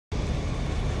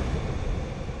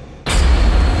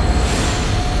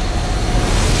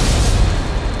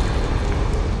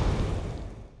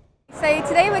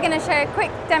Today we're going to show a quick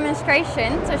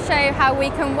demonstration to show how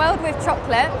we can weld with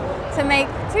chocolate to make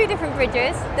two different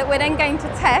bridges that we're then going to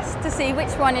test to see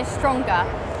which one is stronger.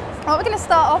 What we're going to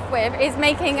start off with is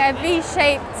making a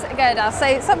V-shaped girder,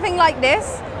 so something like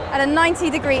this at a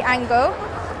 90-degree angle,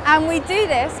 and we do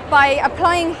this by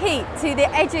applying heat to the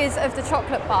edges of the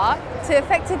chocolate bar to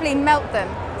effectively melt them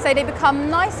so they become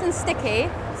nice and sticky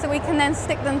so we can then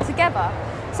stick them together.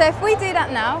 So if we do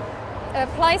that now,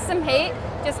 apply some heat,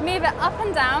 just move it up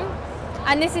and down,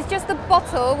 and this is just a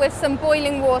bottle with some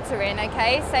boiling water in,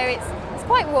 okay? So it's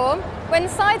quite warm. When the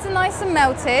sides are nice and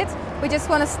melted, we just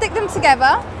want to stick them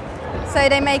together so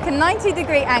they make a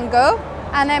 90-degree angle,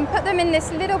 and then put them in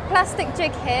this little plastic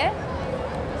jig here.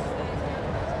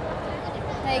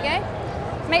 There you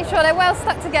go. Make sure they're well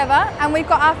stuck together, and we've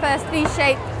got our first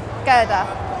V-shaped girder.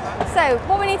 So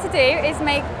what we need to do is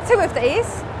make two of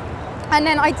these, and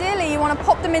then ideally you want to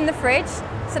pop them in the fridge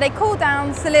so they cool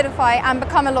down, solidify, and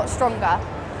become a lot stronger.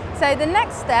 So the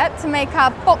next step to make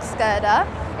our box girder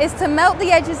is to melt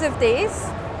the edges of these.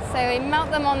 So we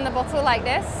melt them on the bottle like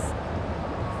this.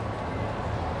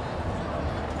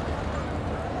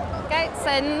 Okay,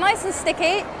 so nice and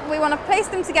sticky. We want to place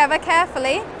them together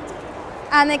carefully.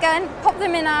 And again, pop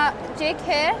them in our jig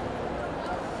here.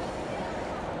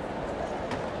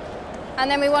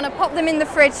 And then we want to pop them in the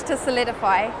fridge to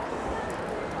solidify.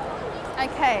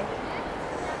 Okay.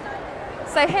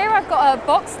 So here I've got a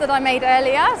box that I made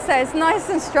earlier, so it's nice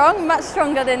and strong, much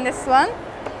stronger than this one.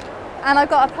 And I've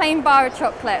got a plain bar of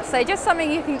chocolate, so just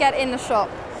something you can get in the shop.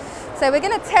 So we're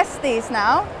going to test these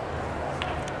now.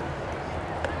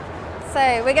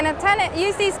 So we're going to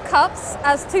use these cups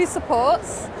as two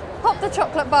supports, pop the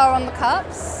chocolate bar on the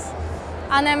cups,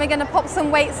 and then we're going to pop some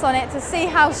weights on it to see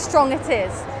how strong it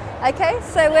is. Okay,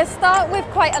 so we'll start with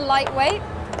quite a light weight.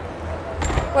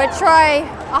 We'll try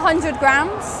 100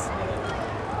 grams.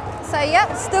 So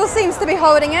yeah, still seems to be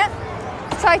holding it.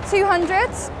 Try 200,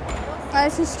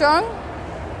 nice and strong.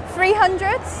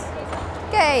 300,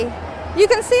 okay. You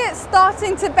can see it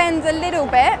starting to bend a little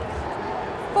bit.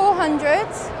 400,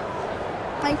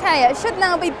 okay, it should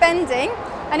now be bending.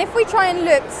 And if we try and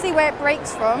look to see where it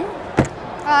breaks from,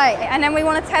 right, and then we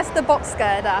want to test the box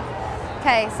girder.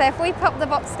 Okay, so if we pop the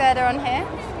box girder on here,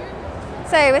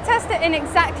 so we'll test it in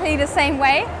exactly the same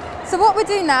way. So what we'll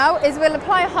do now is we'll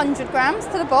apply 100 grams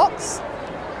to the box.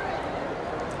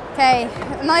 Okay,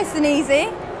 nice and easy.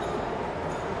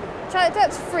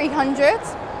 That's 300.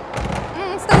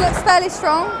 Still looks fairly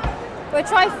strong. We'll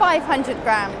try 500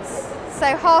 grams,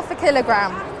 so half a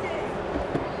kilogram.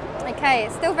 Okay,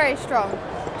 it's still very strong.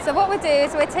 So what we'll do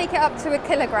is we'll take it up to a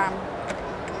kilogram.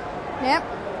 Yep,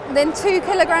 and then 2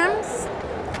 kilograms.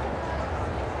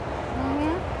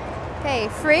 Okay,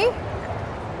 3.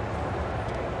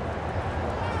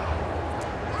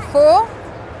 4,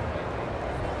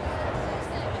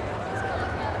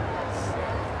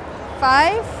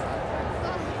 5,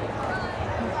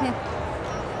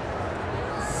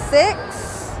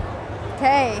 6.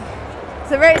 Okay,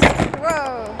 so very,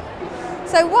 whoa.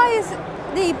 So why is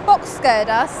the box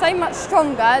girder so much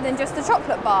stronger than just a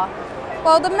chocolate bar?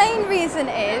 Well, the main reason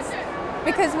is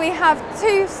because we have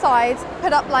two sides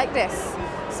put up like this.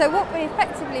 So what we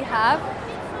effectively have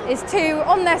is two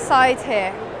on their side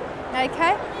here.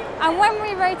 Okay, and when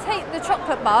we rotate the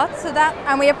chocolate bar to that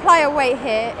and we apply a weight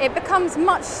here, it becomes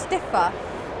much stiffer,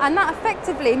 and that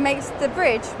effectively makes the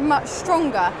bridge much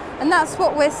stronger, and that's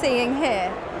what we're seeing here.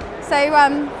 So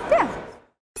yeah.